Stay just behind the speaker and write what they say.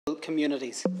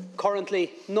communities.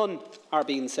 Currently, none are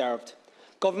being served.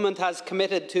 Government has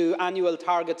committed to annual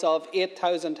targets of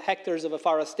 8,000 hectares of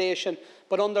afforestation,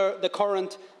 but under the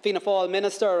current Fianna Fáil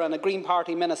Minister and a Green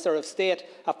Party Minister of State,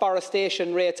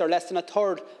 afforestation rates are less than a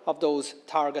third of those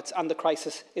targets, and the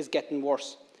crisis is getting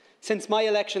worse. Since my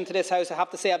election to this House, I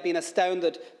have to say I've been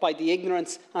astounded by the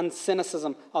ignorance and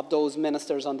cynicism of those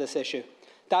ministers on this issue.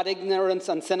 That ignorance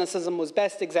and cynicism was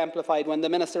best exemplified when the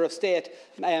Minister of State,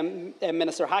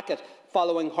 Minister Hackett,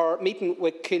 following her meeting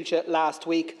with Coillte last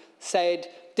week, said,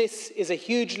 "This is a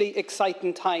hugely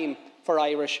exciting time for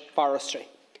Irish forestry."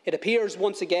 It appears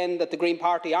once again that the Green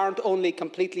Party aren't only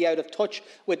completely out of touch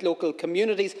with local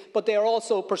communities, but they are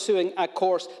also pursuing a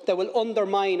course that will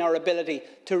undermine our ability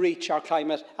to reach our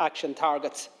climate action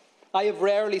targets. I have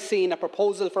rarely seen a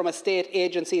proposal from a state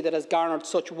agency that has garnered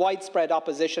such widespread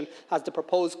opposition as the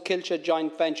proposed Coillte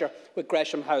joint venture with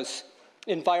Gresham House.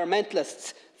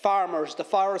 Environmentalists, farmers, the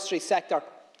forestry sector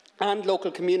and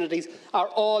local communities are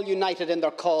all united in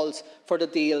their calls for the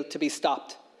deal to be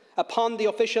stopped. Upon the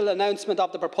official announcement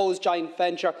of the proposed joint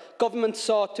venture, government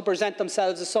sought to present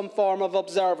themselves as some form of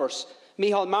observers.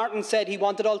 Micheál Martin said he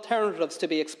wanted alternatives to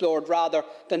be explored rather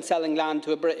than selling land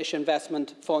to a British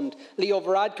investment fund. Leo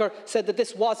Varadkar said that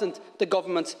this wasn't the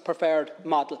government's preferred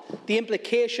model. The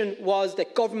implication was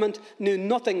that government knew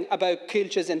nothing about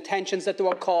Coilte's intentions, that they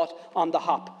were caught on the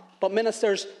hop. But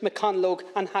Ministers McConalogue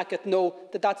and Hackett know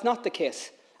that that's not the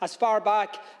case. As far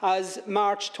back as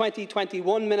March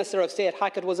 2021, Minister of State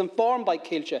Hackett was informed by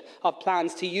Coillte of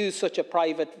plans to use such a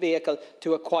private vehicle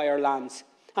to acquire lands.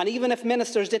 And even if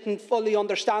ministers didn't fully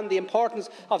understand the importance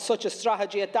of such a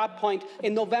strategy at that point,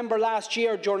 in November last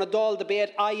year, during a Dáil debate,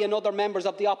 I and other members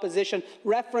of the opposition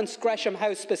referenced Gresham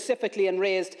House specifically and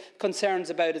raised concerns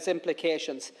about its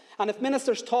implications. And if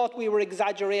ministers thought we were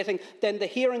exaggerating, then the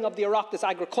hearing of the Oireachtas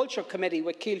Agriculture Committee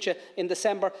with Coillte in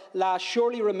December last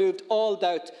surely removed all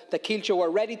doubt that Coillte were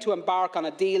ready to embark on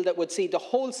a deal that would see the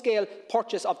whole-scale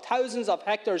purchase of thousands of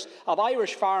hectares of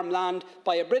Irish farmland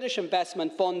by a British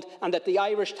investment fund, and that the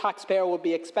Irish taxpayer would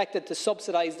be expected to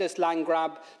subsidise this land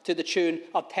grab to the tune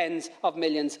of tens of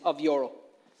millions of euro.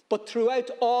 But throughout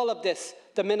all of this,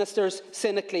 the ministers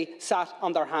cynically sat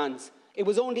on their hands. It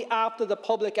was only after the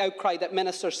public outcry that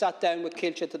ministers sat down with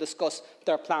Coillte to discuss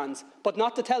their plans, but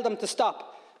not to tell them to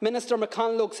stop. Minister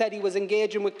McConalogue said he was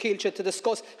engaging with Coillte to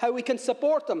discuss how we can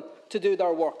support them to do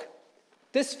their work.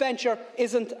 This venture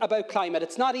isn't about climate.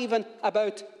 It's not even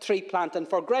about tree planting.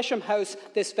 For Gresham House,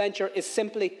 this venture is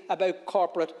simply about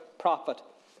corporate profit.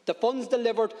 The funds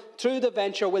delivered through the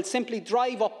venture will simply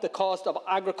drive up the cost of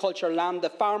agricultural land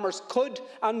that farmers could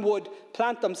and would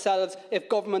plant themselves if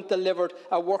government delivered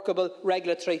a workable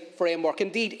regulatory framework.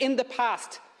 Indeed, in the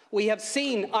past, we have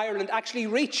seen Ireland actually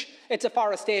reach its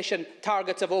afforestation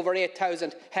targets of over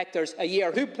 8,000 hectares a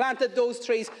year. Who planted those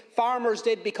trees? Farmers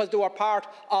did, because they were part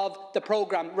of the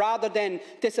programme. Rather than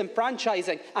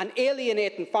disenfranchising and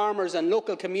alienating farmers and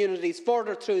local communities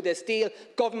further through this deal,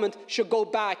 government should go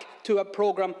back to a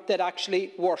programme that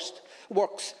actually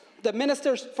works. The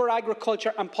Ministers for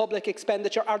Agriculture and Public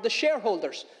Expenditure are the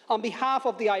shareholders on behalf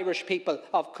of the Irish people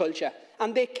of Coillte,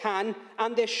 and they can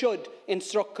and they should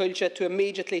instruct Coillte to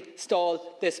immediately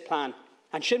stall this plan.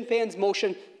 And Sinn Féin's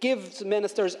motion gives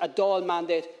ministers a Dáil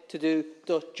mandate to do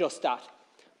just that.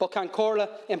 But can Coillte,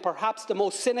 in perhaps the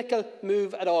most cynical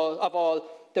move of all,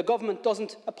 the government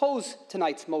doesn't oppose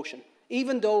tonight's motion,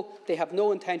 even though they have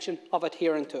no intention of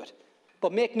adhering to it.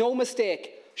 But make no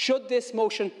mistake, should this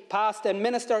motion pass, then,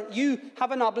 Minister, you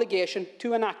have an obligation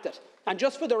to enact it. And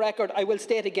just for the record, I will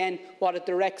state again what it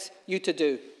directs you to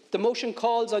do. The motion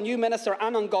calls on you, Minister,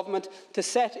 and on Government to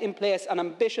set in place an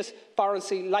ambitious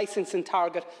forestry licensing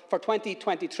target for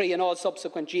 2023 and all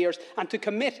subsequent years, and to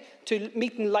commit to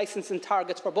meeting licensing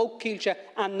targets for both Coillte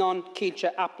and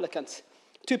non-Coillte applicants.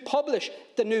 To publish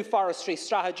the new forestry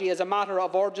strategy as a matter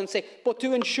of urgency, but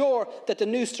to ensure that the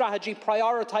new strategy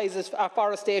prioritises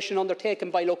afforestation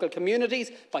undertaken by local communities,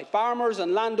 by farmers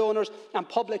and landowners and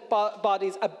public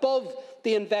bodies above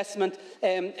the investment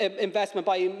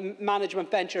by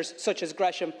management ventures such as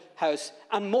Gresham House.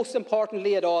 And most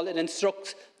importantly at all, it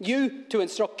instructs you to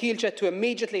instruct Coillte to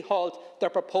immediately halt their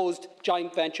proposed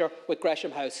joint venture with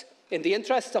Gresham House. In the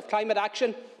interests of climate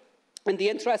action, in the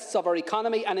interests of our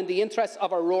economy and in the interests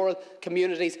of our rural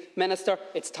communities, Minister,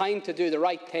 it's time to do the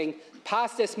right thing.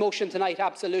 Pass this motion tonight,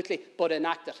 absolutely, but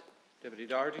enact it. Deputy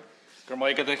Doherty.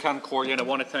 Coillte, and I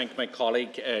want to thank my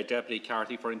colleague, Deputy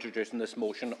Carthy, for introducing this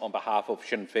motion on behalf of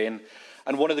Sinn Féin.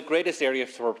 And one of the greatest areas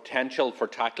for potential for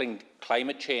tackling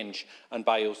climate change and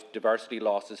biodiversity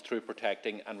losses through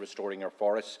protecting and restoring our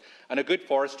forests. And a good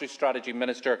forestry strategy,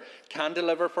 Minister, can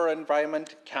deliver for our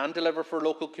environment, can deliver for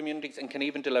local communities and can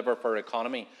even deliver for our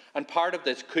economy. And part of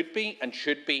this could be and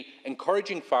should be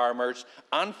encouraging farmers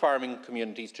and farming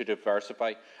communities to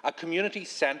diversify, a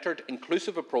community-centred,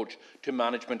 inclusive approach to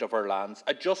management of our lands.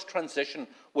 A just transition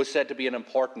was said to be an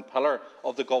important pillar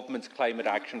of the Government's Climate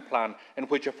Action Plan, in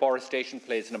which afforestation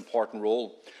plays an important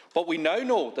role. But we now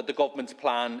know that the Government's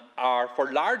plan are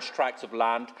for large tracts of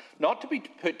land not to be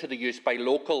put to the use by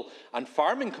local and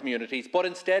farming communities, but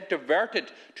instead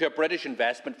diverted to a British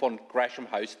investment fund, Gresham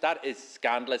House. That is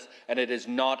scandalous, and it is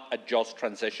not a just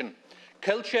transition.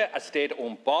 Coillte, a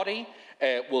state-owned body,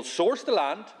 will source the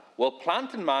land, will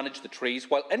plant and manage the trees,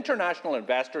 while international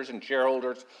investors and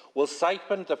shareholders will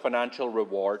siphon the financial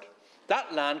reward.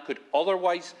 That land could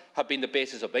otherwise have been the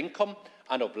basis of income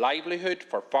and of livelihood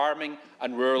for farming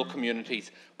and rural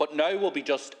communities, but now will be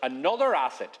just another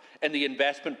asset in the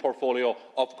investment portfolio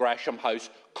of Gresham House,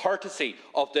 courtesy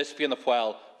of this Fianna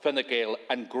Fáil, Fine Gael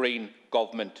and Green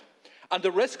government. And the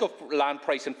risk of land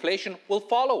price inflation will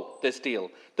follow this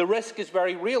deal. The risk is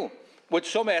very real, with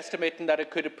some estimating that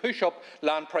it could push up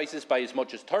land prices by as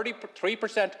much as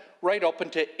 33%, right up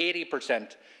into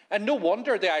 80%. And no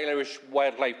wonder the Irish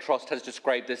Wildlife Trust has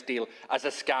described this deal as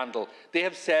a scandal. They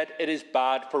have said it is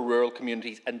bad for rural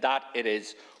communities, and that it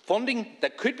is. Funding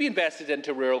that could be invested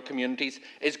into rural communities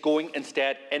is going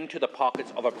instead into the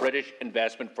pockets of British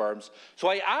investment firms. So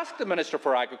I ask the Minister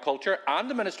for Agriculture and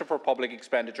the Minister for Public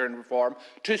Expenditure and Reform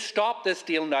to stop this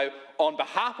deal now on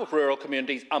behalf of rural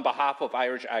communities, on behalf of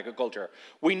Irish agriculture.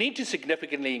 We need to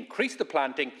significantly increase the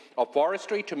planting of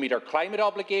forestry to meet our climate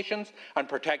obligations and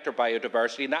protect our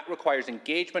biodiversity, and that requires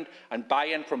engagement and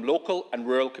buy-in from local and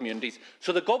rural communities.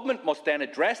 So the Government must then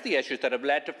address the issues that have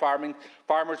led to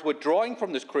farmers withdrawing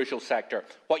from this crucial sector.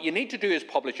 What you need to do is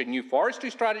publish a new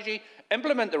forestry strategy,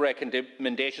 implement the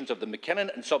recommendations of the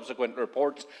McKinnon and subsequent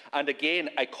reports, and again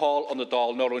I call on the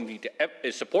Dáil not only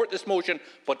to support this motion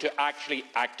but to actually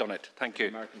act on it. Thank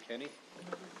you. Martin Kenny.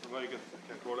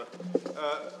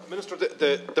 Minister,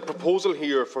 the proposal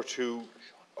here to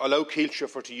allow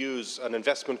Coillte to use an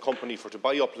investment company to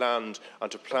buy up land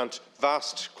and to plant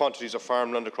vast quantities of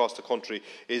farmland across the country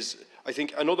is, I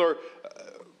think, another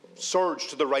surge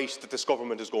to the right that this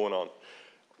government is going on.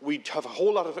 We have a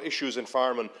whole lot of issues in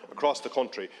farming across the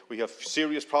country. We have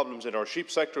serious problems in our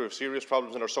sheep sector, we have serious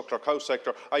problems in our suckler cow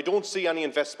sector. I don't see any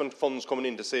investment funds coming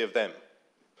in to save them.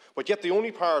 But yet the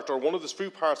only part, or one of the few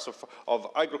parts of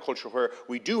agriculture where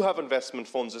we do have investment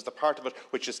funds, is the part of it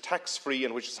which is tax-free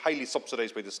and which is highly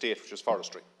subsidised by the state, which is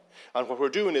forestry. And what we're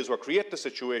doing is we're creating a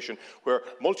situation where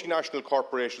multinational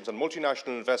corporations and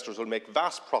multinational investors will make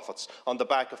vast profits on the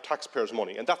back of taxpayers'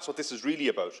 money. And that's what this is really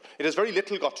about. It has very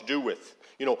little got to do with,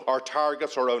 our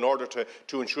targets, or in order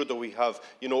to ensure that we have,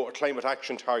 our climate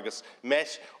action targets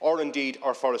met, or indeed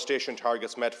our forestation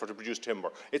targets met to produce timber.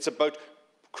 It's about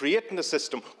creating a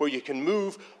system where you can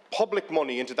move public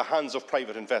money into the hands of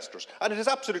private investors. And it is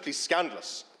absolutely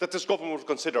scandalous that this government would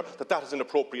consider that that is an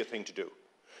appropriate thing to do.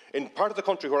 In part of the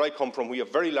country where I come from, we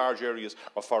have very large areas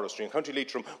of forestry. In County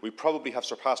Leitrim, we probably have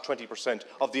surpassed 20%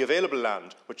 of the available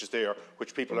land which is there,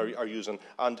 which people are using.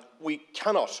 And we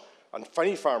cannot, and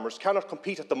many farmers cannot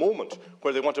compete at the moment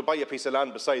where they want to buy a piece of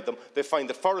land beside them. They find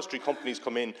that forestry companies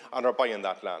come in and are buying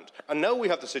that land. And now we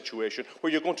have the situation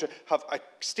where you're going to have a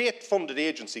state-funded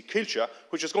agency, Coillte,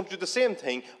 which is going to do the same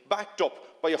thing, backed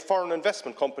up by a foreign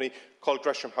investment company called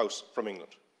Gresham House from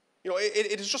England.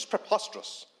 It is just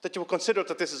preposterous that you would consider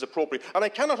that this is appropriate. And I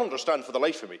cannot understand for the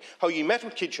life of me how you met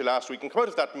with Coillte last week and come out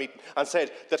of that meeting and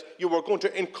said that you were going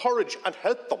to encourage and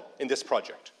help them in this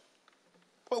project.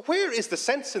 Well, where is the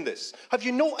sense in this? Have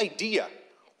you no idea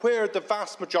where the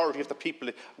vast majority of the people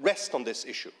rest on this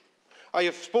issue? I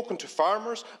have spoken to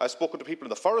farmers, I've spoken to people in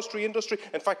the forestry industry.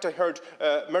 In fact, I heard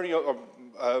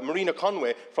Marina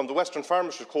Conway from the Western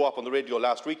Farmers Co-op on the radio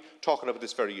last week talking about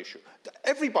this very issue.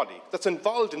 Everybody that's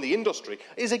involved in the industry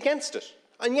is against it,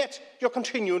 and yet you're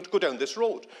continuing to go down this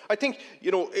road. I think,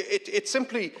 it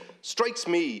simply strikes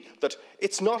me that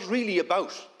it's not really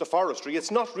about the forestry,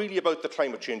 it's not really about the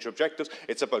climate change objectives,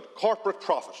 it's about corporate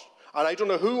profit. And I don't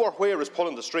know who or where is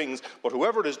pulling the strings, but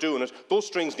whoever is doing it, those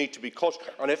strings need to be cut.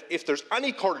 And if there's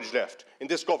any courage left in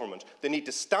this government, they need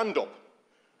to stand up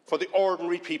for the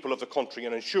ordinary people of the country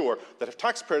and ensure that if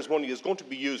taxpayers' money is going to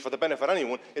be used for the benefit of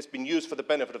anyone, it's been used for the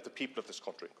benefit of the people of this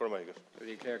country.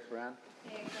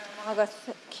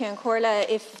 Coillte,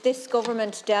 if this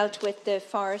government dealt with the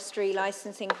forestry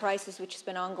licensing crisis, which has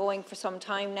been ongoing for some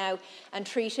time now, and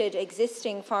treated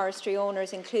existing forestry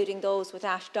owners, including those with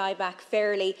ash dieback,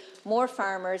 fairly, more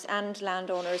farmers and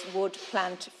landowners would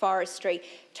plant forestry.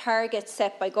 Targets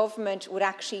set by government would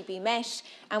actually be met,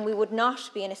 and we would not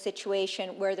be in a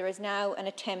situation where there is now an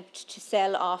attempt to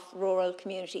sell off rural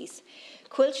communities.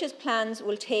 Coiltte's plans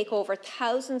will take over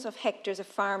thousands of hectares of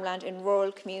farmland in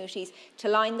rural communities to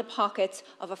line the pockets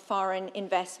of a foreign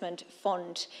investment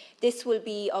fund. This will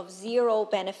be of zero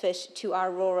benefit to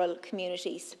our rural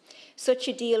communities. Such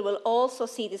a deal will also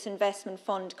see this investment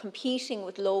fund competing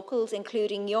with locals,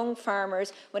 including young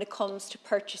farmers, when it comes to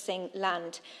purchasing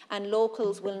land, and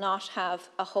locals will not have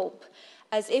a hope.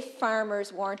 As if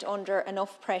farmers weren't under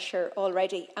enough pressure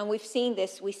already, and we've seen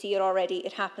this, we see it already,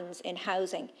 it happens in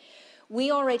housing. We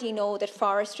already know that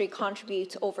forestry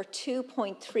contributes over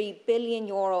 €2.3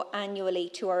 billion annually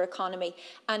to our economy,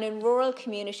 and in rural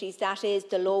communities that is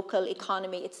the local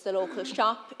economy. It's the local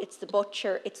shop, it's the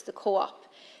butcher, it's the co-op.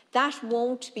 That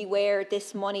won't be where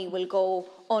this money will go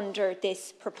under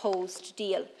this proposed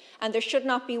deal, and there should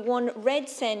not be one red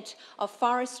cent of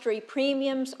forestry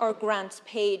premiums or grants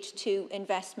paid to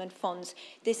investment funds.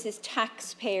 This is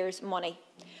taxpayers' money.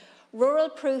 Rural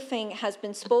proofing has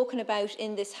been spoken about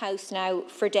in this House now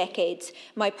for decades.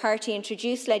 My party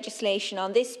introduced legislation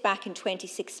on this back in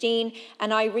 2016,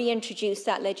 and I reintroduced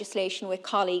that legislation with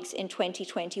colleagues in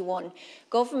 2021.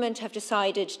 Government have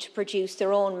decided to produce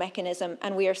their own mechanism,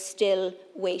 and we are still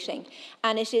waiting.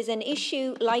 And it is an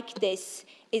issue like this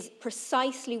is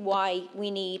precisely why we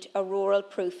need a rural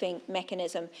proofing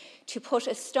mechanism, to put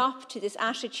a stop to this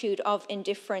attitude of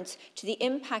indifference to the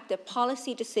impact that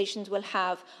policy decisions will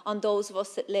have on those of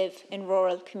us that live in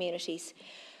rural communities.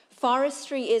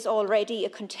 Forestry is already a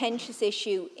contentious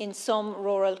issue in some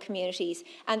rural communities,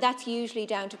 and that's usually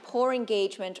down to poor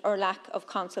engagement or lack of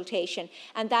consultation,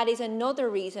 and that is another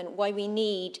reason why we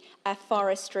need a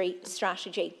forestry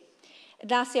strategy.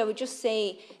 Lastly, I would just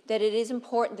say that it is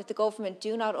important that the government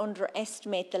do not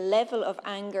underestimate the level of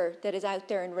anger that is out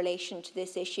there in relation to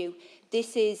this issue.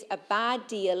 This is a bad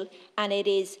deal, and it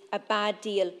is a bad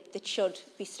deal that should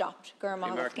be stopped.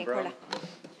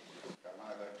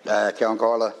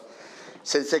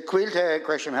 Since the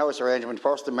Coillte-Gresham House arrangement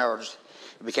first emerged,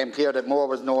 it became clear that more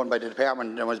was known by the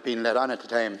department than was being let on at the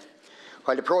time.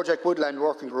 While the Project Woodland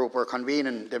Working Group were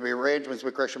convening, the arrangements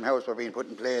with Gresham House were being put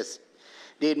in place.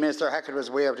 Indeed, Minister Hackett was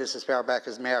aware of this as far back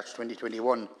as March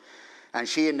 2021, and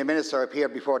she and the Minister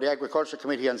appeared before the Agriculture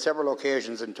Committee on several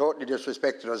occasions and totally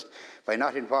disrespected us by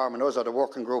not informing us or the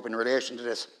working group in relation to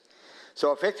this.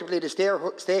 So effectively, the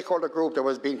stakeholder group that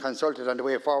was being consulted on the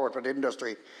way forward for the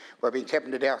industry were being kept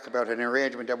in the dark about an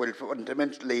arrangement that will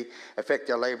fundamentally affect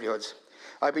their livelihoods.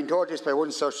 I've been told this by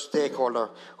one such stakeholder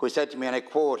who said to me, and I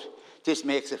quote, "This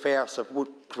makes a farce of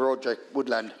Project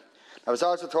Woodland." I was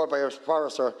also told by a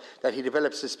forester that he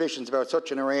developed suspicions about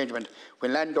such an arrangement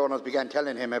when landowners began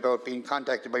telling him about being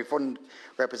contacted by fund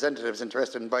representatives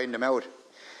interested in buying them out.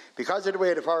 Because of the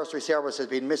way the forestry service has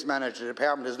been mismanaged, the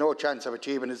department has no chance of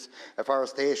achieving its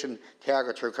afforestation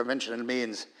target through conventional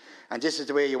means, and this is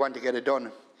the way you want to get it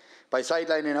done. By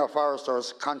sidelining our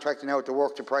foresters, contracting out the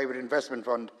work to private investment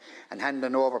fund and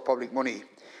handing over public money,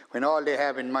 when all they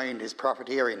have in mind is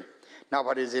profiteering, not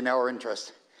what is in our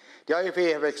interest. The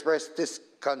IFA have expressed this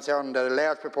concern that a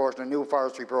large proportion of new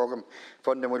forestry programme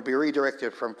funding will be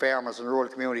redirected from farmers and rural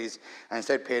communities and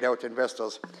instead paid out to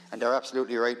investors, and they're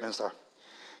absolutely right, Minister.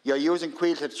 You're using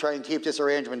Coillte to try and keep this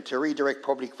arrangement to redirect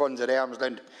public funds at arm's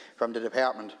length from the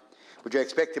department. Would you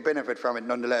expect to benefit from it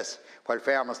nonetheless, while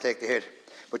farmers take the hit?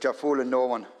 But you're fooling no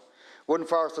one. One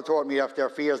forester told me of their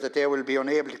fears that they will be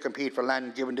unable to compete for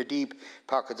land given the deep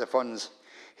pockets of funds.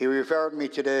 He referred me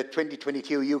to the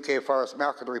 2022 UK Forest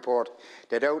Market Report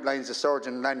that outlines the surge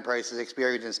in land prices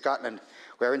experienced in Scotland,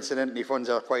 where incidentally funds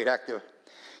are quite active.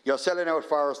 You're selling out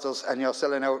foresters and you're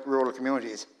selling out rural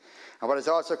communities. And what is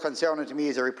also concerning to me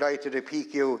is a reply to the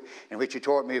PQ in which you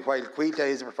told me while Coillte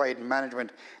is providing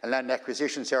management and land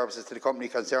acquisition services to the company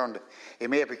concerned, it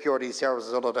may procure these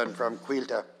services other than from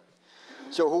Coillte.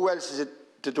 So who else is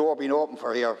the door being opened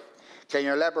for here? Can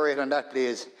you elaborate on that,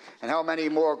 please? And how many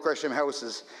more Gresham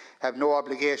houses have no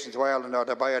obligation to Ireland or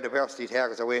their biodiversity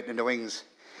targets are waiting in the wings?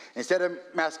 Instead of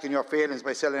masking your failings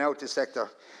by selling out this sector,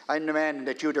 I am demanding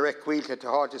that you direct Coillte to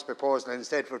halt this proposal and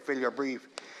instead fulfil your brief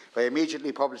by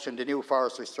immediately publishing the new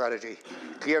forestry strategy,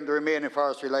 clearing the remaining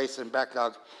forestry licence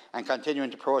backlog and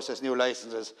continuing to process new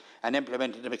licences and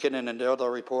implementing the McKinnon and the other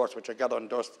reports which are gathered on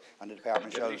dust on the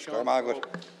department shelves.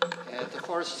 The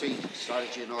forestry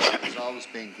strategy in Ireland has always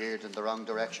been geared in the wrong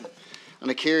direction. And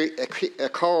a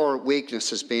core weakness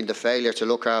has been the failure to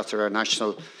look after our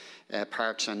national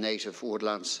parks and native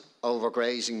woodlands.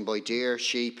 Overgrazing by deer,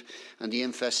 sheep and the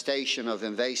infestation of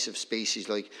invasive species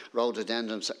like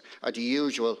rhododendrons are the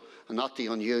usual and not the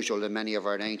unusual in many of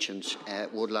our ancient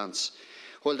woodlands.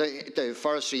 While the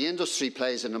forestry industry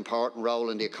plays an important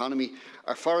role in the economy,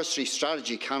 our forestry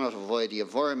strategy cannot avoid the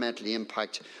environmental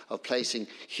impact of placing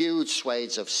huge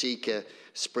swathes of Sika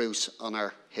spruce on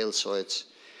our hillsides.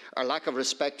 Our lack of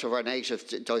respect for our native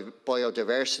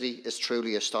biodiversity is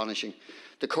truly astonishing.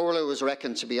 The Coillte was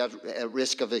reckoned to be at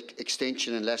risk of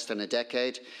extinction in less than a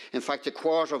decade. In fact, a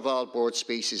quarter of all bird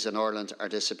species in Ireland are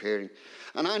disappearing.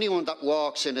 And anyone that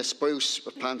walks in a spruce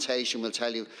plantation will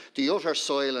tell you the utter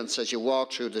silence as you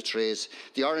walk through the trees,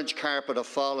 the orange carpet of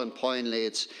fallen pine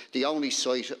leaves, the only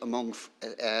sight among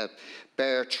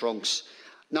bare trunks.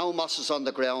 No mosses on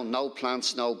the ground, no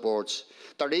plants, no birds.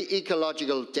 They're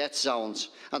ecological death zones,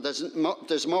 and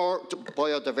there's more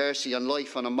biodiversity and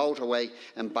life on a motorway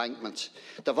embankment.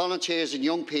 The volunteers and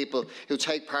young people who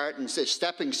take part in the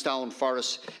stepping stone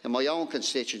forests in my own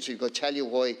constituency could tell you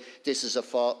why this is a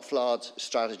flawed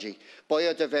strategy.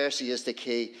 Biodiversity is the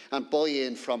key, and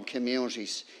buy-in from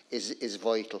communities is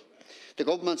vital. The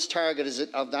government's target is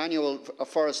of annual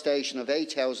afforestation of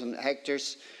 8,000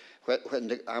 hectares. When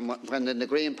the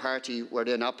Green Party were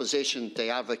in opposition, they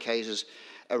advocated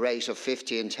a rate of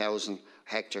 15,000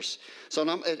 hectares. So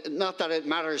not that it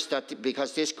matters that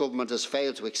because this government has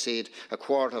failed to exceed a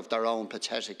quarter of their own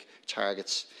pathetic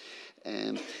targets.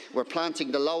 We're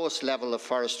planting the lowest level of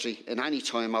forestry in any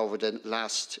time over the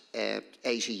last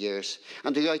 80 years.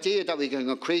 And the idea that we can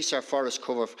increase our forest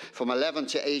cover from 11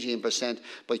 to 18%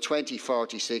 by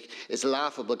 2046 is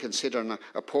laughable considering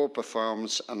our poor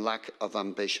performance and lack of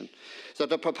ambition. So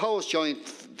the proposed joint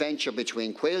venture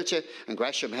between Coillte and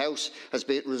Gresham House has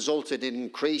resulted in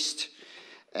increased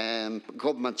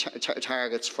government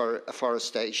targets for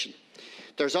afforestation.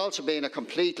 There's also been a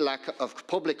complete lack of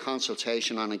public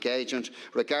consultation and engagement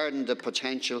regarding the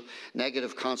potential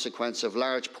negative consequence of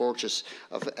large purchase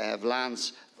of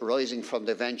lands arising from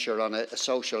the venture on a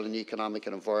social and economic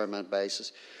and environment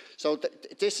basis. So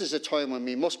this is a time when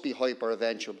we must be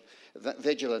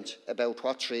vigilant about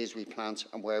what trees we plant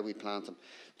and where we plant them.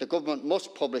 The government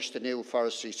must publish the new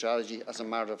forestry strategy as a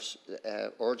matter of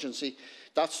urgency.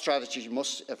 That strategy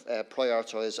must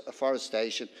prioritise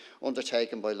afforestation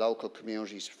undertaken by local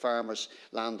communities, farmers,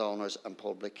 landowners and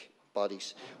public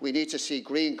bodies. We need to see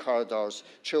green corridors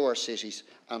through our cities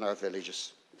and our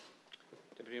villages.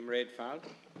 Deputy Mairead Farrell.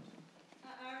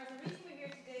 The reason we're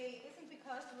here today isn't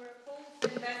because we're opposed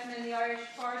to investment in the Irish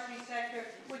forestry sector,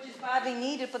 which is badly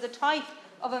needed, but the type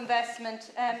of investment.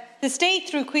 The state,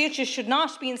 through Coillte, should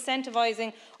not be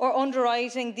incentivising or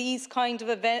underwriting these kind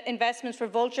of investments for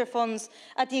vulture funds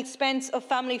at the expense of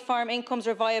family farm incomes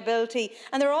or viability.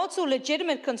 And there are also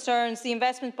legitimate concerns the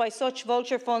investment by such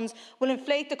vulture funds will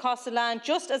inflate the cost of land,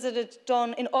 just as it has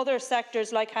done in other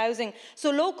sectors like housing. So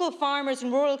local farmers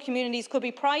in rural communities could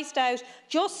be priced out,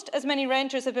 just as many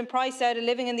renters have been priced out of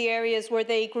living in the areas where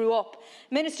they grew up.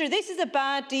 Minister, this is a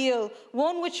bad deal,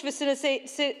 one which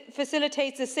facilitates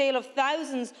the sale of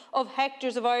thousands of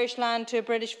hectares of Irish land to a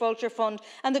British vulture fund,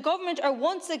 and the government are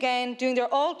once again doing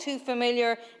their all too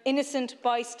familiar innocent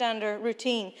bystander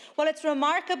routine. Well, it's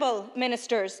remarkable,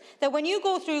 ministers, that when you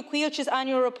go through Coilte's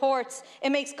annual reports, it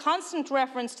makes constant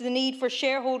reference to the need for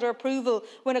shareholder approval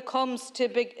when it comes to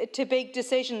big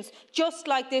decisions, just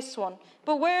like this one.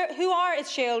 But who are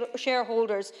its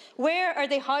shareholders? Where are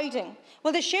they hiding?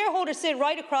 Well, the shareholders sit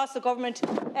right across the government,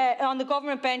 on the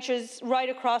government benches right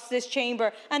across this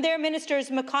chamber, and they're Ministers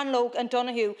McConlogue and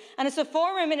Donoghue. And it's the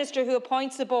former minister who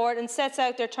appoints the board and sets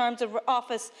out their terms of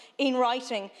office in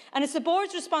writing. And it's the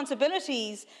board's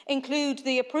responsibilities include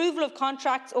the approval of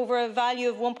contracts over a value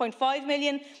of 1.5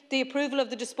 million, the approval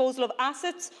of the disposal of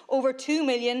assets over 2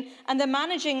 million, and the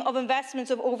managing of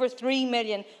investments of over 3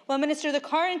 million. Well, Minister, the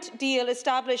current deal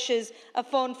establishes a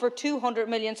fund for 200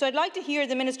 million. So I'd like to hear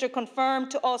the Minister confirm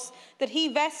to us that he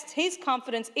vests his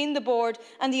confidence in the board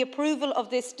and the approval of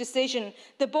this decision.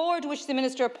 The board which the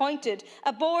Minister appointed,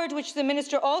 a board which the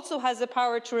Minister also has the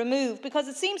power to remove, because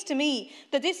it seems to me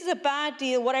that this is a bad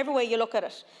deal whatever way you look at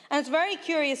it. And it's very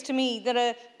curious to me that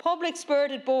a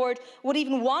public-spirited board would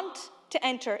even want to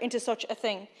enter into such a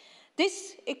thing.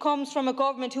 It comes from a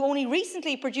government who only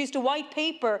recently produced a white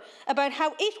paper about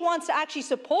how it wants to actually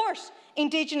support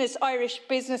Indigenous Irish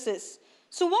businesses.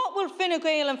 So what will Fine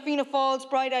Gael and Fianna Fáil's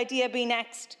bright idea be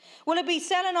next? Will it be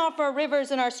selling off our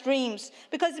rivers and our streams?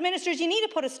 Because, Ministers, you need to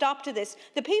put a stop to this.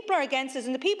 The people are against this,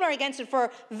 and the people are against it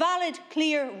for valid,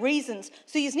 clear reasons.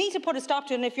 So you need to put a stop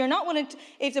to it, and if you're not willing to,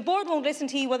 if the board won't listen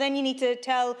to you, well then you need to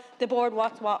tell the board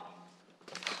what's what.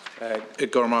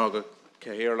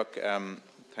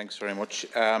 Thanks very much.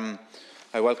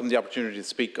 I welcome the opportunity to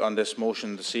speak on this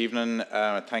motion this evening.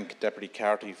 I thank Deputy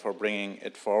Carty for bringing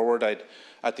it forward. I'd,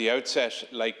 at the outset,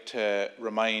 like to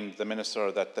remind the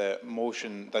Minister that the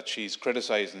motion that she's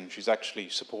criticising, she's actually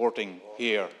supporting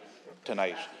here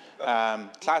tonight.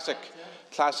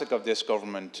 Classic of this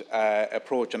government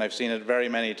approach, and I've seen it very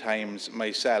many times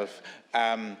myself.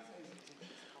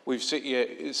 We've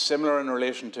seen similar in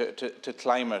relation to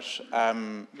climate.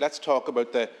 Let's talk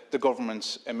about the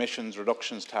government's emissions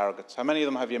reductions targets. How many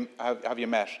of them have you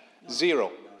met?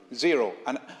 Zero.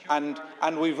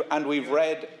 And we've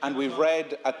read in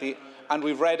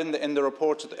the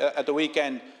reports at the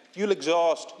weekend. You'll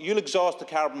exhaust the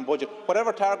carbon budget.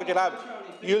 Whatever target you have,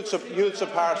 you'll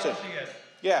surpass it.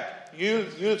 Yeah,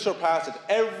 you'll surpass it.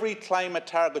 Every climate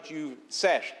target you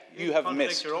set, you have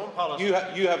missed. You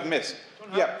have missed.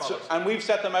 Yeah, and we've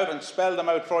set them out and spelled them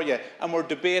out for you, and we're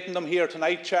debating them here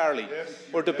tonight, Charlie. Yes.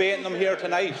 We're debating them here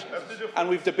tonight, and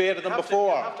we've debated them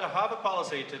before. You have to have a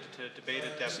policy to debate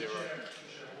it, Deputy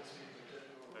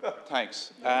O'Rourke.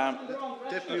 Thanks.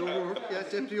 Deputy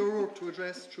O'Rourke to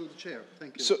address through the chair.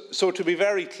 Thank you. So to be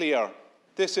very clear,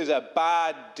 this is a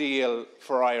bad deal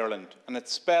for Ireland, and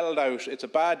it's spelled out. It's a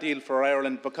bad deal for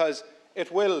Ireland because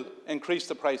it will increase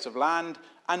the price of land,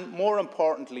 and more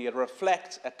importantly, it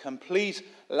reflects a complete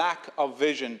lack of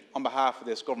vision on behalf of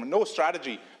this government. No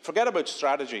strategy. Forget about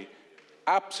strategy.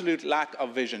 Absolute lack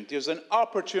of vision. There's an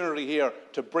opportunity here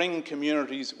to bring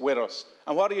communities with us.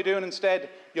 And what are you doing instead?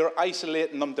 You're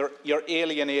isolating them. You're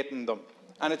alienating them.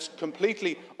 And it's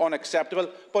completely unacceptable.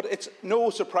 But it's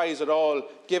no surprise at all,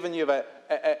 given you have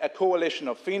a coalition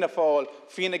of Fianna Fáil,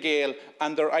 Fine Gael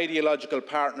and their ideological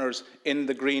partners in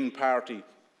the Green Party.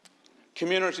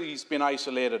 Communities being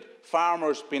isolated,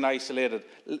 farmers being isolated,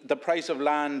 the price of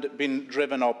land being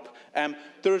driven up.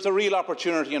 There's a real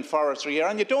opportunity in forestry here,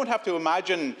 and you don't have to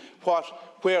imagine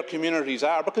where communities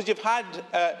are, because you've had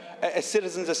a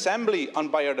citizens' assembly on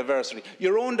biodiversity.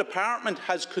 Your own department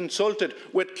has consulted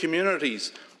with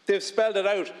communities. They've spelled it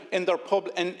out in their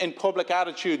public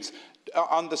attitudes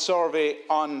on the survey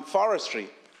on forestry.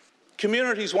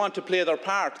 Communities want to play their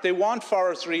part. They want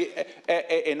forestry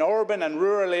in urban and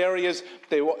rural areas.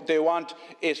 They want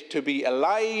it to be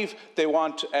alive. They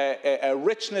want a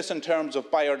richness in terms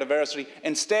of biodiversity.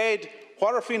 Instead,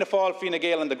 what are Fianna Fáil, Fine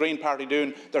Gael and the Green Party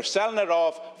doing? They're selling it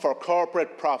off for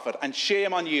corporate profit. And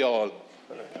shame on ye all.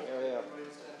 The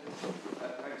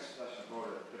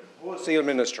Wholesale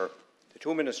Minister, the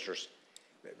two ministers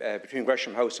between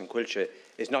Gresham House and Coillte,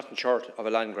 is nothing short of a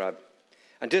land grab.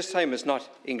 And this time it's not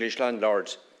English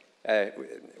landlords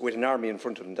with an army in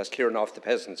front of them that's clearing off the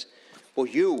peasants,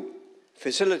 but you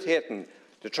facilitating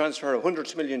the transfer of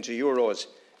hundreds of millions of euros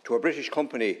to a British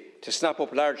company to snap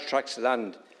up large tracts of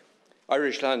land,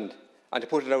 Irish land, and to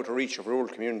put it out of reach of rural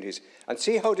communities. And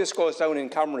see how this goes down in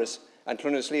cameras and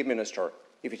Clonaslee, Minister,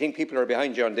 if you think people are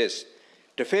behind you on this.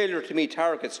 The failure to meet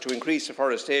targets to increase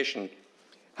afforestation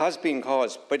has been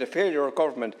caused by the failure of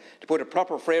government to put a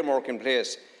proper framework in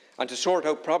place and to sort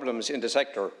out problems in the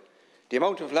sector. The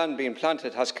amount of land being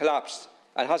planted has collapsed,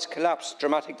 and has collapsed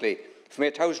dramatically from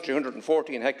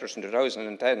 8,314 hectares in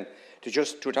 2010 to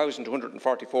just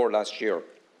 2,244 last year.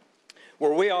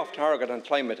 We're way off target on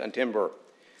climate and timber.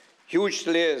 Huge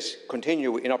delays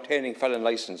continue in obtaining felon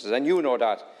licences, and you know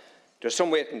that. There's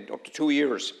some waiting up to 2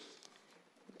 years.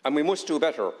 And we must do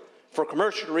better. For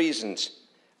commercial reasons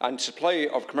and supply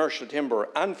of commercial timber,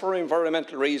 and for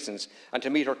environmental reasons, and to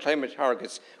meet our climate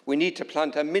targets, we need to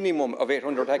plant a minimum of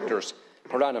 800 hectares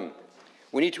per annum.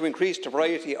 We need to increase the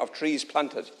variety of trees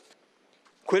planted.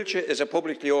 Coillte is a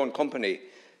publicly owned company.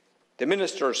 The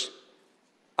ministers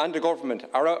and the government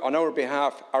on our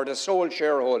behalf are the sole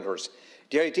shareholders.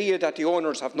 The idea that the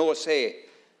owners have no say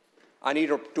and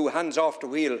either do hands off the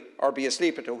wheel or be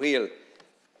asleep at the wheel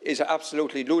is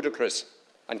absolutely ludicrous.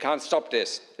 And can't stop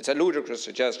this. It's a ludicrous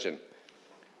suggestion.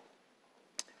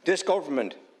 This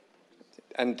government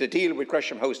and the deal with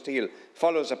Gresham House deal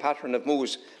follows a pattern of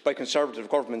moves by Conservative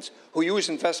governments who use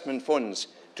investment funds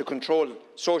to control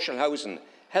social housing,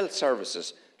 health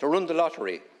services, to run the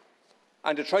lottery,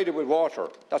 and to try it with water.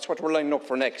 That's what we're lining up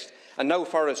for next. And now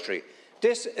forestry.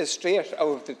 This is straight out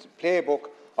of the playbook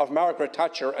of Margaret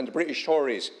Thatcher and the British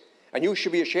Tories. And you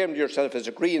should be ashamed of yourself as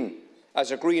a Green,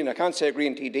 I can't say a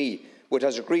Green TD, but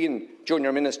as a Green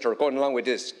Junior Minister going along with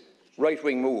this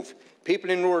right-wing move. People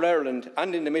in rural Ireland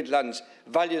and in the Midlands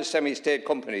value semi-state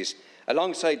companies.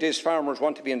 Alongside this, farmers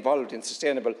want to be involved in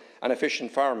sustainable and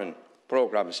efficient farming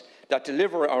programmes that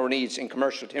deliver our needs in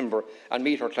commercial timber and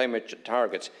meet our climate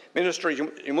targets. Minister,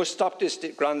 you must stop this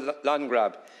grand land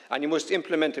grab, and you must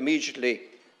implement immediately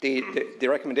the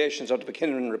recommendations of the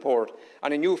Buchanan report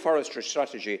and a new forestry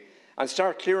strategy, and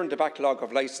start clearing the backlog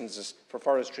of licences for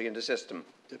forestry in the system.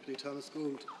 Deputy Thomas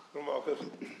Gould.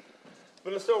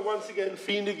 Minister, once again,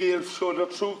 Fine Gael show their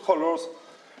true colours.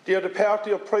 They are the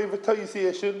party of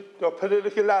privatisation, their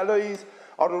political allies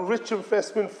are the rich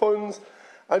investment funds,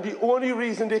 and the only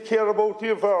reason they care about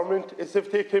the environment is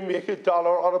if they can make $1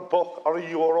 or $1 or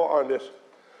 €1 on it.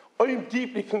 I am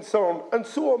deeply concerned, and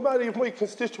so are many of my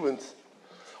constituents.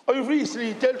 I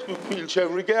recently dealt with Coillte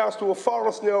in regards to a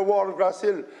forest near Watergrass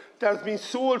Hill that has been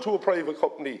sold to a private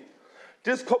company.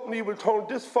 This company will turn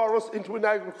this forest into an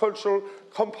agricultural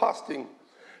composting.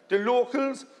 The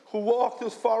locals who walk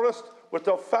this forest with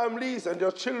their families and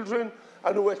their children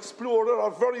and who explore it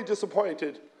are very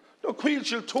disappointed. Now,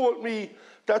 Coillte told me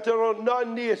that there are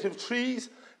non-native trees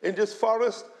in this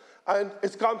forest and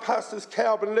it's gone past its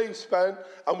carbon lifespan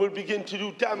and will begin to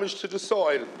do damage to the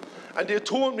soil. And they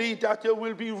told me that there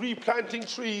will be replanting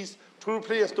trees to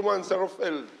replace the ones that are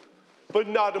felled, but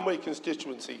not in my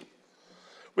constituency.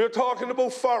 We're talking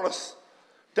about forests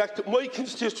that my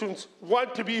constituents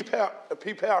want to be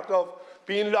part of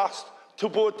being lost to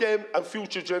both them and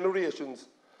future generations.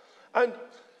 And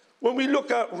when we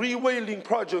look at rewilding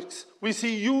projects, we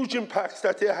see huge impacts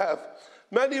that they have.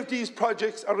 Many of these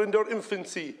projects are in their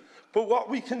infancy, but what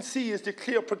we can see is the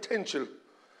clear potential.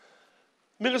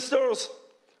 Ministers,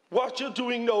 what you're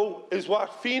doing now is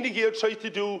what Fine Gael tried to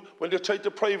do when they tried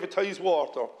to privatise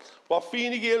water. What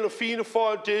Fine Gael and Fianna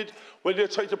Fáil did when they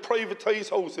tried to privatise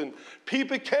housing.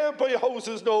 People can't buy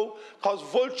houses now because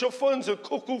vulture funds and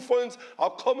cuckoo funds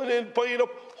are coming in buying up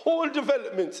whole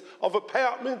developments of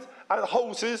apartments and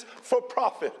houses for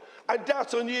profit. And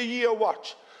that's only a year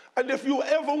watch. And if you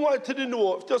ever wanted to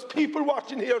know, if there's people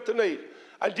watching here tonight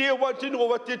and they want to know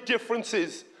what the difference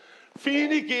is,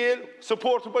 Fine Gael,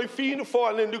 supported by Fianna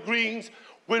Fáil and the Greens,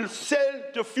 will sell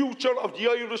the future of the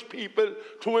Irish people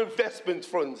to investment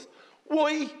funds.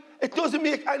 Why? It doesn't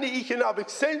make any economic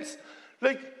sense.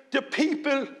 Like, the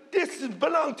people, this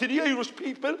belongs to the Irish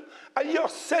people, and you're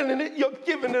selling it, you're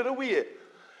giving it away.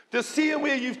 The same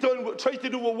way you've done, tried to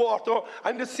do with water,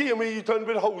 and the same way you've done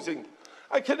with housing.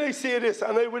 And can I say this,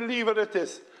 and I will leave it at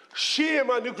this. Shame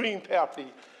on the Green Party.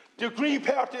 The Green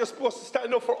Party is supposed to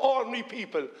stand up for ordinary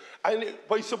people, and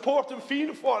by supporting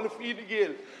Fianna Fáil and Fine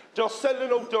Gael, they're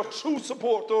selling out their true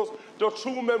supporters, their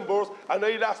true members, and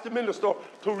I'll ask the Minister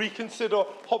to reconsider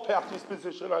her party's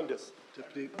position on this.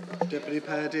 Deputy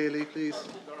Daly, please.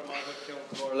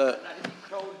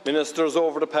 Ministers,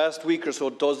 over the past week or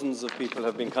so, dozens of people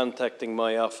have been contacting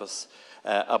my office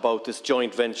about this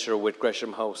joint venture with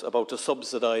Gresham House, about the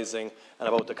subsidising and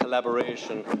about the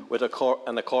collaboration with a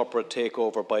corporate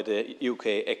takeover by the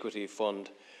UK Equity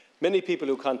Fund. Many people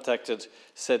who contacted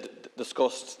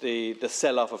discussed the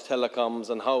sell-off of telecoms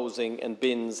and housing and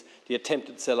bins, the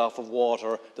attempted sell-off of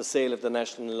water, the sale of the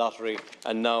National Lottery,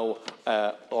 and now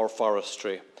our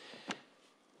forestry.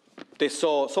 They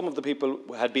saw, some of the people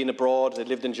had been abroad, they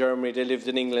lived in Germany, they lived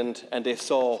in England, and they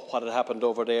saw what had happened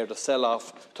over there, the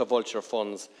sell-off to vulture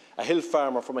funds. A hill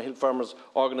farmer from a hill farmers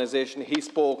organisation, he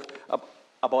spoke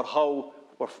about how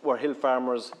were hill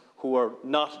farmers who are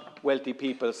not wealthy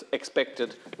people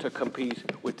expected to compete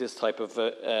with this type of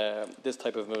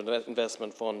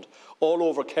investment fund. All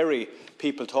over Kerry,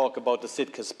 people talk about the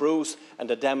Sitka spruce and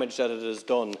the damage that it has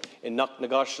done. In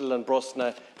Knocknagoshel and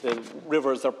Brusna, the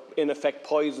rivers are in effect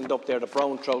poisoned up there. The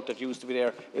brown trout that used to be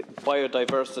there,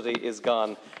 biodiversity is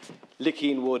gone.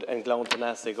 Lickeenwood and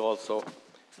Glountanassig also.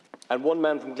 And one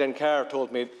man from Glencar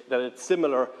told me that it's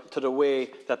similar to the way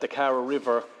that the Cara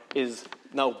River is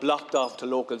now blocked off to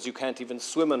locals. You can't even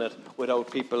swim in it without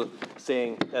people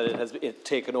saying that it has been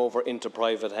taken over into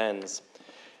private hands.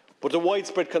 But the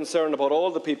widespread concern about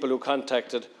all the people who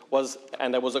contacted was,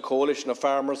 and there was a coalition of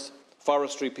farmers,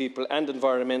 forestry people and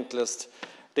environmentalists,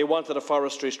 they wanted a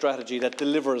forestry strategy that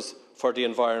delivers for the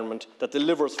environment, that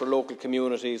delivers for local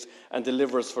communities and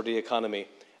delivers for the economy.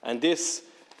 And this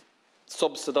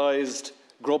subsidised,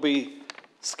 grubby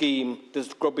scheme,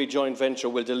 this grubby joint venture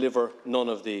will deliver none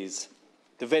of these.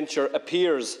 The venture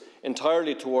appears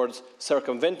entirely towards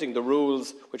circumventing the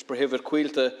rules which prohibit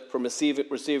Coillte from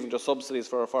receiving the subsidies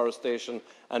for afforestation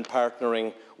and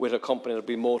partnering with a company that will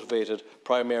be motivated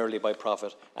primarily by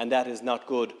profit. And that is not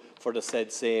good for the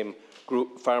said same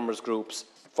farmers groups,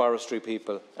 forestry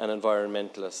people and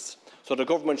environmentalists. So the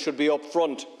government should be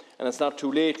upfront, and it's not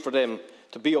too late for them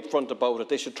to be upfront about it.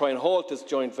 They should try and halt this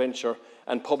joint venture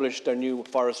and publish their new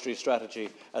forestry strategy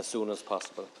as soon as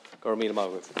possible.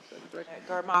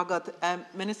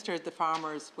 Minister, the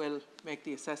farmers will make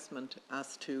the assessment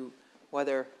as to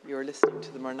whether you're listening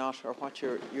to them or not, or what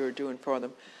you're doing for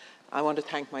them. I want to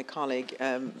thank my colleague,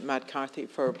 Matt Carthy,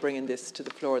 for bringing this to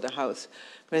the floor of the House.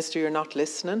 Minister, you're not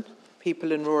listening.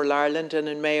 People in rural Ireland and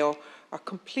in Mayo are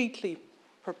completely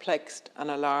perplexed and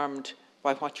alarmed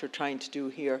by what you're trying to do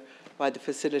here, by the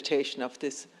facilitation of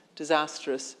this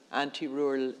disastrous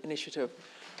anti-rural initiative.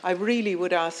 I really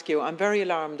would ask you, I'm very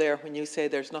alarmed there when you say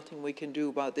there's nothing we can do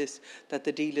about this, that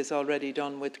the deal is already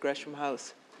done with Gresham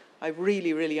House. I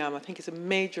really, really am. I think it's a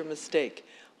major mistake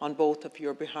on both of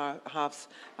your behalves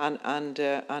and on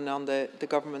the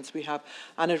government's behalf.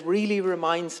 And it really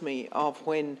reminds me of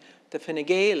when the Fine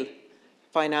Gael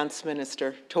finance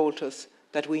minister told us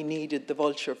that we needed the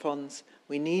vulture funds.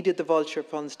 We needed the vulture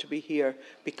funds to be here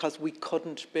because we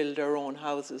couldn't build our own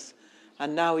houses.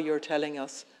 And now you're telling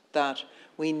us that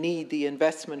we need the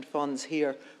investment funds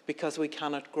here because we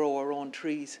cannot grow our own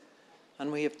trees.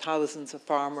 And we have thousands of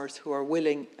farmers who are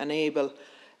willing and able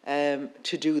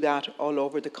to do that all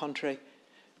over the country.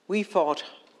 We fought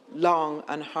long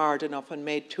and hard enough and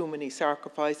made too many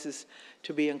sacrifices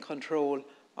to be in control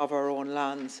of our own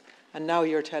lands. And now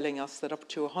you're telling us that up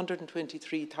to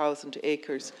 123,000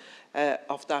 acres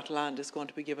of that land is going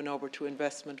to be given over to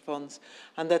investment funds,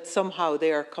 and that somehow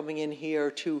they are coming in here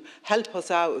to help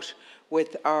us out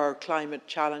with our climate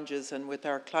challenges and with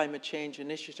our climate change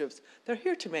initiatives. They're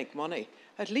here to make money.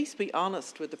 At least be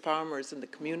honest with the farmers and the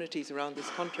communities around this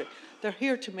country. They're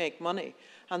here to make money,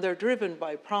 and they're driven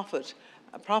by profit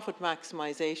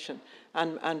maximisation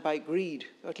and by greed.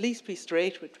 At least be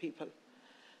straight with people.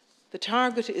 The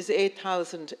target is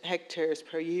 8,000 hectares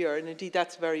per year, and indeed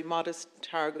that's a very modest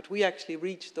target. We actually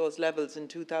reached those levels in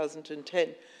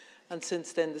 2010, and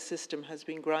since then the system has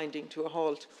been grinding to a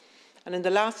halt. And in the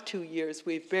last 2 years,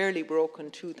 we've barely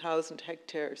broken 2,000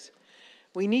 hectares.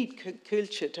 We need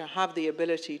Coillte to have the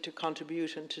ability to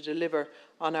contribute and to deliver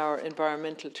on our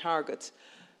environmental targets.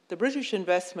 The British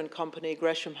investment company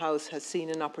Gresham House has seen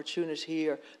an opportunity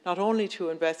here not only to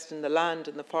invest in the land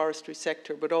and the forestry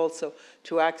sector, but also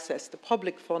to access the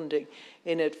public funding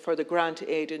in it for the grant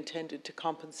aid intended to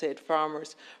compensate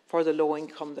farmers for the low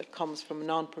income that comes from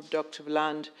non-productive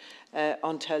land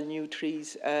until new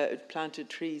trees, planted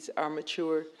trees are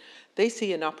mature. They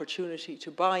see an opportunity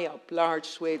to buy up large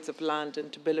swathes of land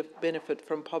and to benefit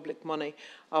from public money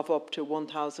of up to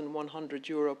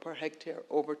 €1,100 per hectare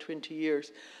over 20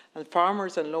 years. And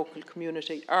farmers and local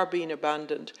community are being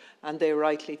abandoned, and they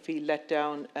rightly feel let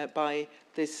down by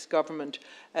this government.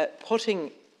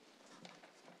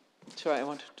 Sorry, I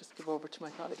want to just give over to my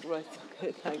colleague. Right,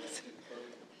 okay, thanks.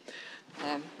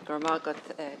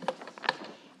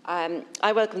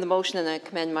 I welcome the motion, and I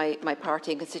commend my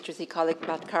party and constituency colleague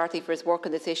Matt Carthy for his work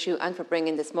on this issue and for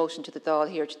bringing this motion to the Dáil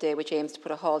here today, which aims to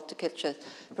put a halt to Coiltte's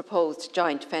proposed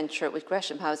joint venture with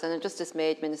Gresham House. And I'm just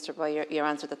dismayed, Minister, by your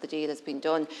answer that the deal has been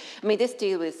done. I mean, this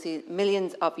deal will see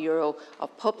millions of euro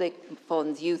of public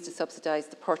funds used to subsidise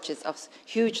the purchase of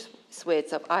huge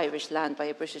swathes of Irish land by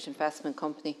a British investment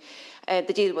company.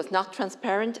 The deal was not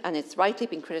transparent, and it's rightly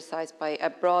been criticised by a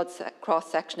broad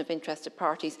cross-section of interested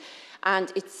parties.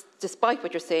 And it's, despite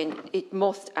what you're saying, it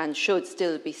must and should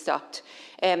still be stopped.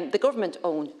 The government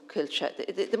own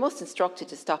Coillte. They must instruct it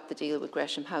to stop the deal with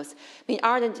Gresham House. I mean,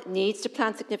 Ireland needs to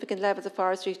plant significant levels of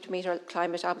forestry to meet our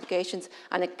climate obligations,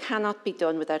 and it cannot be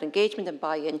done without engagement and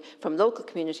buy-in from local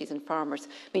communities and farmers.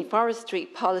 I mean, forestry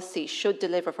policy should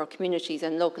deliver for communities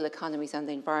and local economies and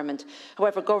the environment.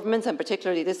 However, governments, and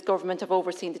particularly this government, have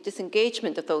overseen the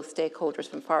disengagement of those stakeholders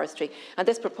from forestry, and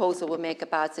this proposal will make a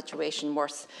bad situation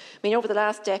worse. I mean, over the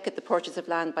last decade, the purchase of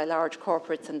land by large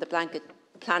corporates and the blanket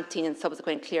planting and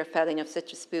subsequent clear felling of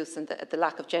citrus spruce and the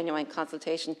lack of genuine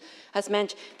consultation has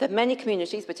meant that many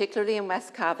communities, particularly in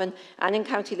West Cavan and in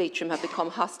County Leitrim, have become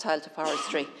hostile to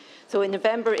forestry. So in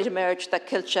November it emerged that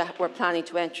Coillte were planning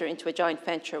to enter into a joint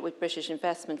venture with British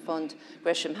investment fund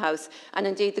Gresham House, and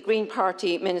indeed the Green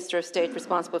Party Minister of State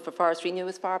responsible for forestry knew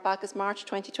as far back as March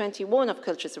 2021 of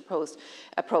Coiltte's proposed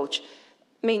approach.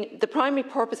 I mean, the primary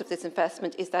purpose of this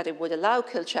investment is that it would allow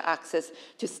Coillte access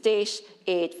to state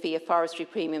aid via forestry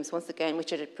premiums, once again,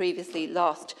 which it had previously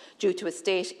lost due to a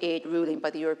state aid ruling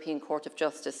by the European Court of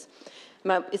Justice.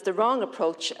 is the wrong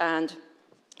approach, and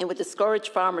it would discourage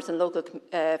farmers and local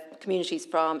communities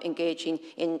from engaging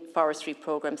in forestry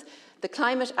programmes. The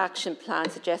Climate Action Plan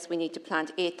suggests we need to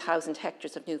plant 8,000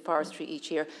 hectares of new forestry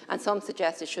each year, and some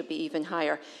suggest it should be even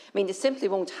higher. I mean, this simply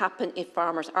won't happen if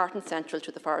farmers aren't central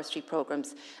to the forestry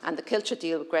programmes, and the Coillte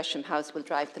deal with Gresham House will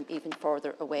drive them even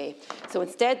further away. So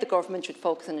instead, the government should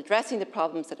focus on addressing the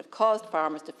problems that have caused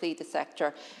farmers to flee the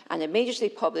sector and immediately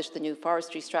publish the new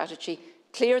forestry strategy,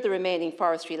 clear the remaining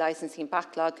forestry licensing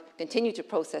backlog, continue to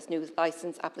process new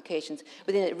licence applications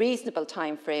within a reasonable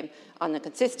time frame on a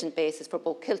consistent basis for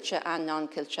both Coillte and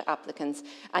non-Coillte applicants,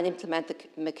 and implement the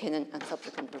McKinnon and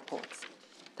subsequent reports.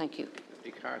 Thank you.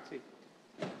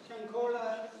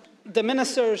 The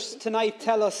ministers tonight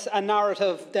tell us a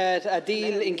narrative that a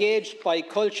deal engaged by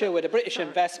Coillte with a British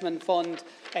investment fund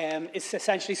is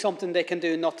essentially something they can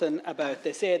do nothing about.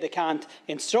 They say they can't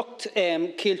instruct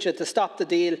Coillte to stop the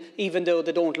deal even though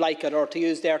they don't like it, or to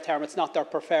use their term, it's not their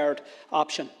preferred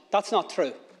option. That's not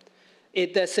true.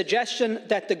 The suggestion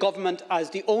that the government, as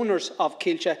the owners of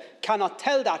Coillte, cannot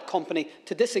tell that company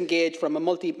to disengage from a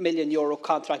multi-million euro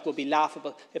contract would be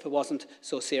laughable if it wasn't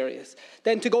so serious.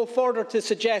 Then to go further to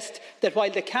suggest that while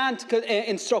they can't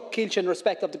instruct Coillte in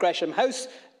respect of the Gresham House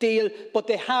deal, but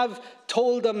they have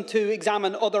told them to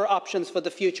examine other options for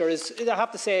the future is, I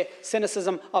have to say,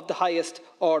 cynicism of the highest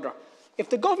order. If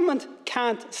the government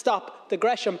can't stop the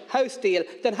Gresham House deal,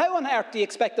 then how on earth do you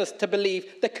expect us to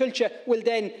believe that Coillte will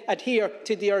then adhere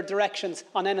to their directions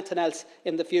on anything else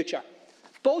in the future?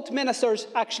 Both ministers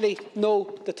actually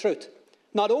know the truth.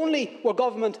 Not only were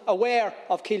government aware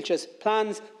of Coiltte's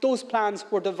plans, those plans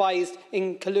were devised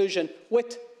in collusion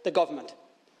with the government.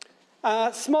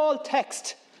 A small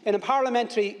text in a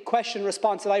parliamentary question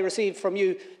response that I received from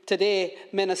you today,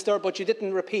 Minister, but you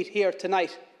didn't repeat here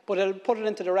tonight, but I'll put it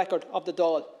into the record of the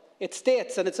Dáil. It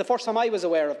states, and it's the first time I was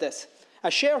aware of this,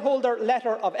 a shareholder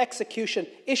letter of execution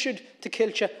issued to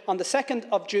Coillte on the 2nd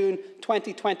of June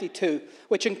 2022,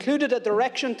 which included a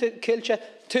direction to Coillte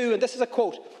to, and this is a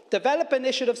quote, develop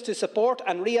initiatives to support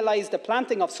and realise the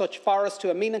planting of such forests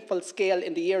to a meaningful scale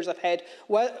in the years ahead,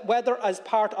 whether as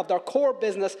part of their core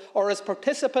business or as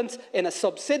participants in a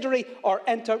subsidiary or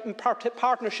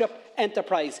partnership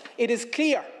enterprise. It is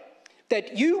clear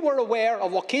that you were aware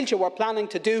of what Coillte were planning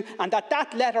to do, and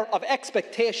that letter of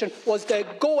expectation was the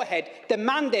go-ahead, the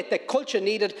mandate that Coillte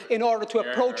needed in order to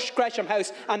approach Gresham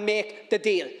House and make the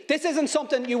deal. This isn't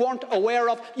something you weren't aware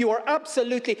of. You were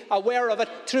absolutely aware of it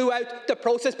throughout the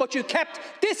process, but you kept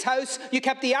this House, you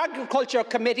kept the Agriculture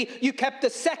Committee, you kept the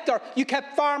sector, you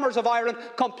kept farmers of Ireland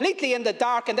completely in the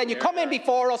dark, and then you come in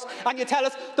before us and you tell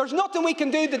us there's nothing we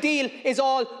can do, the deal is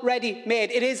already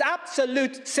made. It is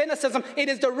absolute cynicism. It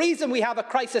is the reason we have a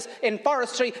crisis in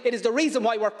forestry. It is the reason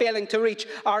why we're failing to reach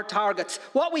our targets.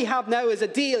 What we have now is a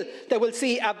deal that will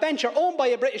see a venture owned by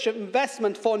a British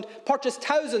investment fund purchase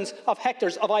thousands of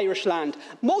hectares of Irish land.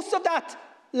 Most of that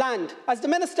land, as the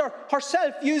Minister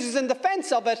herself uses in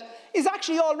defence of it, is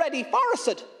actually already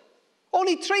forested.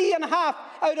 Only 3.5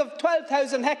 out of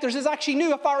 12,000 hectares is actually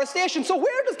new afforestation. So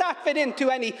where does that fit into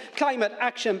any climate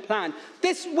action plan?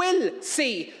 This will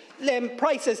see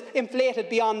prices inflated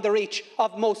beyond the reach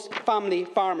of most family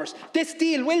farmers. This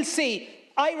deal will see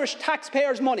Irish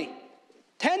taxpayers' money,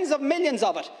 tens of millions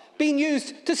of it, being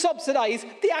used to subsidise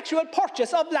the actual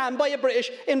purchase of land by a British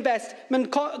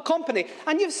investment company.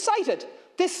 And you've cited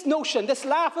this notion, this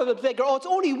laughable figure, oh, it's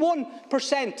only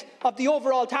 1% of the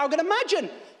overall target. Imagine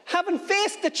having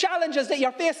faced the challenges that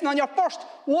you're facing on your first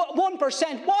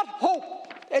 1%, what hope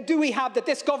do we have that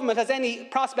this government has any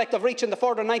prospect of reaching the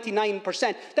further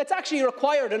 99% that's actually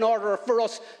required in order for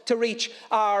us to reach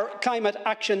our climate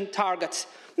action targets?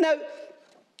 Now,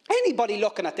 anybody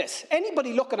looking at this,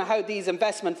 anybody looking at how these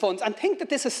investment funds and think that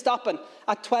this is stopping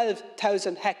at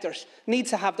 12,000 hectares needs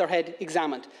to have their head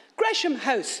examined. Gresham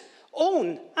House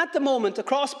own, at the moment,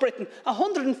 across Britain,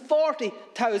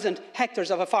 140,000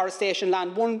 hectares of afforestation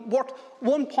land worth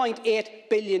 €1.8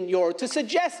 billion. To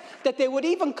suggest that they would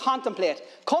even contemplate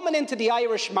coming into the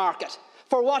Irish market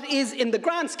for what is, in the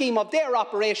grand scheme of their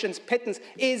operations, pittance,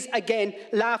 is again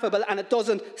laughable, and it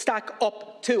doesn't stack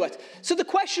up to it. So the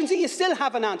questions that you still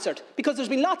haven't answered, because there's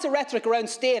been lots of rhetoric around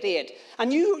state aid,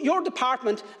 and your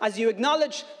department, as you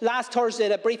acknowledged last Thursday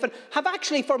at a briefing, have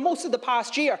actually for most of the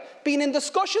past year been in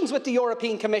discussions with the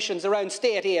European Commission around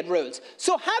state aid rules.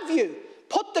 So have you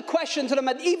put the question to them,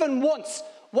 and even once,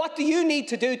 what do you need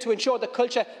to do to ensure that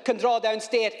Coillte can draw down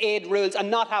state aid rules and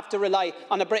not have to rely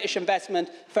on a British investment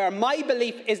firm? My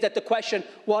belief is that the question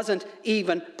wasn't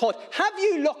even put. Have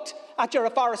you looked at your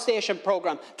afforestation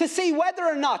programme to see whether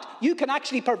or not you can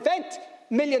actually prevent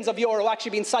millions of euro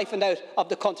actually being siphoned out of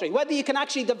the country. Whether you can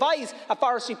actually devise a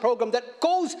forestry programme that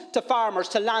goes to farmers,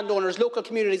 to landowners, local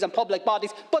communities and public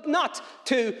bodies, but not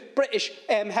to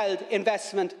British-held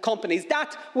investment companies.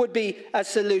 That would be a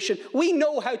solution. We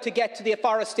know how to get to the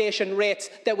afforestation rates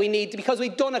that we need because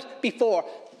we've done it before.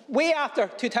 Way after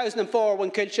 2004,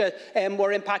 when Coillte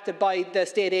were impacted by the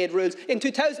state aid rules. In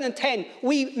 2010,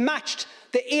 we matched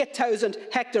the 8,000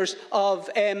 hectares of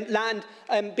land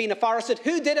being afforested.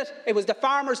 Who did it? It was the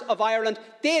farmers of Ireland.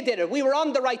 They did it. We were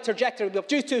on the right trajectory, but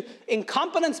due to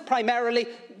incompetence primarily,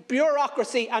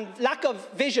 bureaucracy and lack of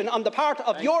vision on the part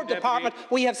of your department,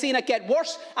 we have seen it get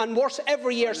worse and worse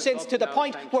every year since, to the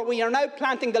point where we are now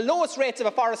planting the lowest rates of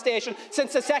afforestation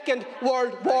since the Second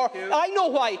World War. I know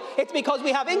why. It's because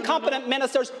we have incompetent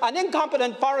ministers, an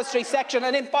incompetent forestry section,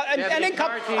 and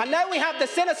now we have the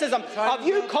cynicism of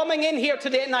you coming in here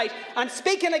today night and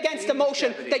speaking against the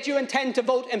motion that you intend to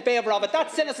vote in favour of it.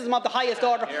 That's cynicism of the highest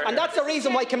order, and that's the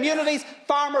reason why communities,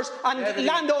 farmers and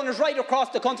landowners right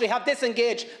across the country have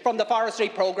disengaged from the forestry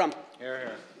programme.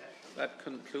 That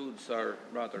concludes our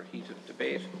rather heated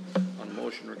debate on the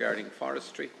motion regarding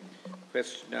forestry. The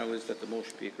question now is that the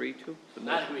motion be agreed to.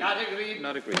 Not agreed.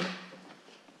 Not agreed.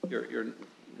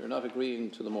 You're not agreeing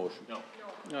to the motion? No.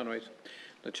 All right.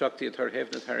 Na teachtaí a tar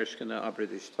hefna tariscina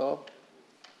abridish tá.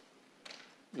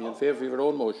 You're in favour of your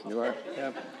own motion, you are?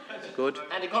 Yeah. Good.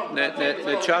 Na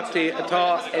teachtaí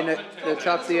atá in na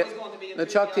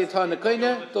teachtaí atá na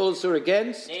coine, those who are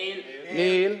against?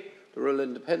 Neil. The rural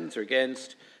independents are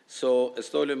against. So, as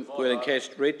Stolim Coillte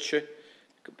Kesh Rich, I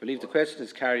believe the question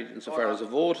is carried insofar as a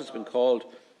vote has been called.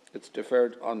 It's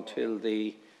deferred until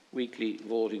the weekly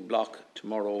voting block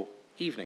tomorrow evening.